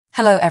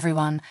Hello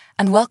everyone,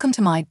 and welcome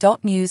to my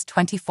 .news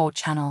 24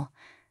 channel.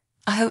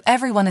 I hope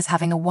everyone is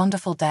having a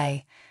wonderful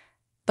day.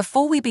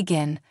 Before we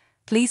begin,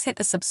 please hit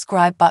the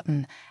subscribe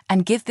button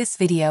and give this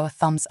video a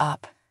thumbs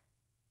up.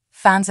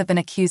 Fans have been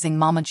accusing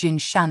Mama June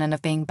Shannon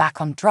of being back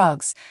on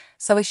drugs,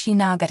 so is she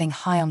now getting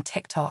high on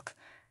TikTok?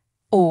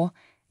 Or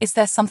is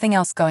there something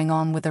else going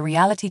on with the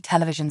reality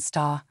television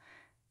star?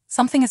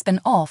 Something has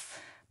been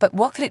off, but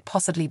what could it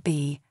possibly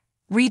be?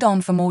 Read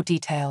on for more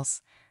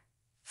details.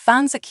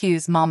 Fans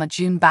accuse Mama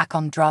June back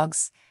on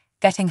drugs,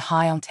 getting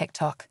high on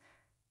TikTok.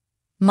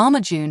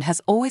 Mama June has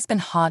always been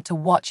hard to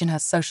watch in her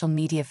social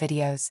media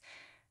videos.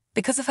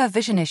 Because of her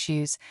vision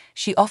issues,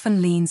 she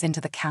often leans into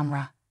the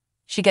camera.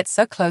 She gets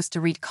so close to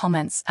read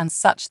comments and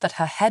such that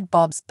her head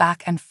bobs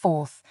back and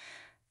forth.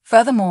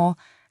 Furthermore,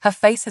 her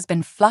face has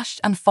been flushed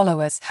and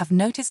followers have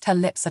noticed her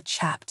lips are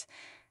chapped.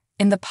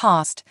 In the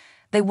past,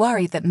 they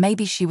worried that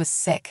maybe she was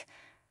sick.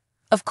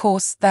 Of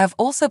course, there have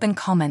also been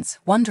comments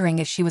wondering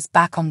if she was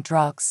back on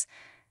drugs.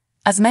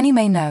 As many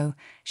may know,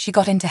 she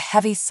got into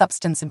heavy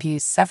substance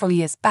abuse several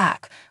years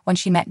back when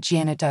she met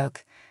Gianna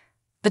Doak.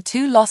 The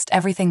two lost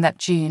everything that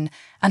June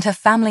and her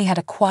family had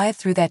acquired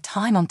through their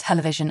time on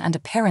television and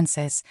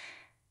appearances.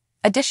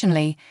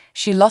 Additionally,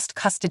 she lost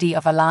custody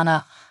of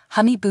Alana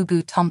Honey Boo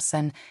Boo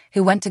Thompson,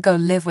 who went to go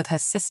live with her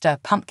sister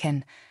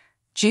Pumpkin.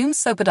 June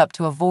sobered up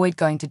to avoid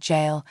going to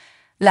jail,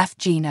 left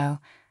Gino,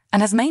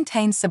 and has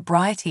maintained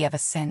sobriety ever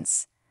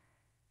since.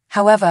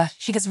 However,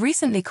 she has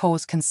recently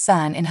caused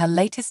concern in her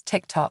latest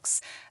TikToks,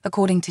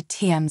 according to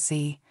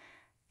TMZ.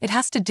 It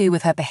has to do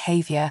with her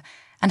behavior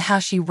and how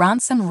she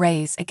rants and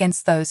raves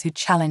against those who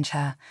challenge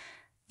her.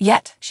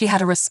 Yet, she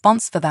had a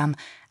response for them,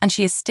 and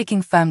she is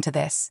sticking firm to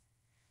this.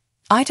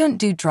 "I don't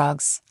do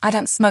drugs, I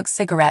don't smoke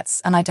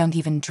cigarettes, and I don't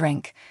even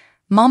drink,"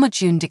 Mama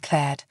June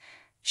declared.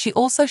 She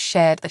also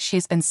shared that she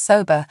has been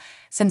sober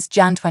since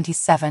Jan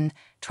 27,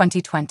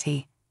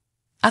 2020.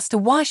 As to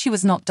why she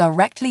was not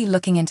directly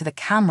looking into the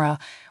camera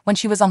when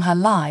she was on her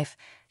live,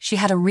 she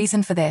had a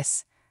reason for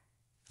this.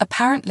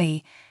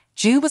 Apparently,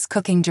 Ju was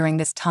cooking during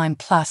this time,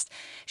 plus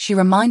she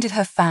reminded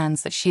her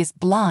fans that she is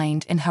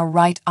blind in her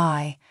right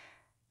eye.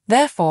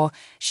 Therefore,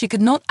 she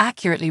could not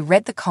accurately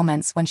read the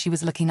comments when she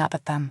was looking up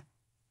at them.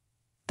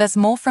 There's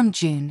more from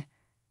June.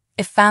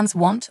 If fans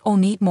want or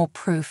need more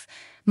proof,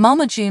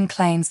 Mama June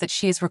claims that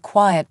she is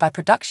required by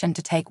production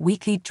to take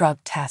weekly drug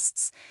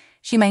tests.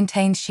 She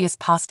maintains she has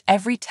passed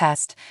every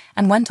test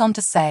and went on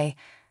to say,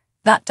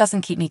 "That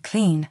doesn't keep me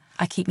clean,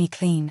 I keep me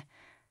clean."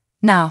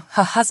 Now,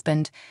 her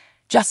husband,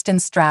 Justin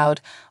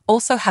Stroud,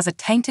 also has a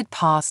tainted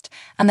past,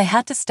 and they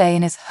had to stay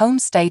in his home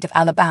state of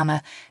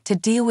Alabama to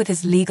deal with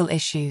his legal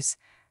issues.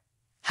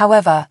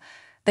 However,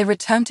 they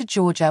returned to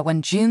Georgia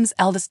when June's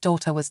eldest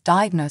daughter was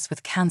diagnosed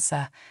with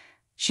cancer.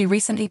 She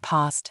recently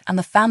passed, and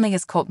the family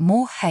has caught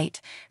more hate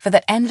for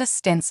their endless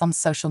stints on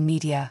social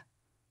media.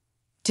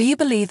 Do you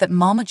believe that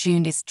Mama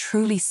June is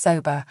truly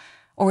sober,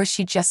 or is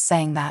she just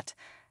saying that?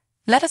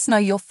 Let us know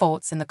your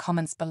thoughts in the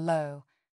comments below.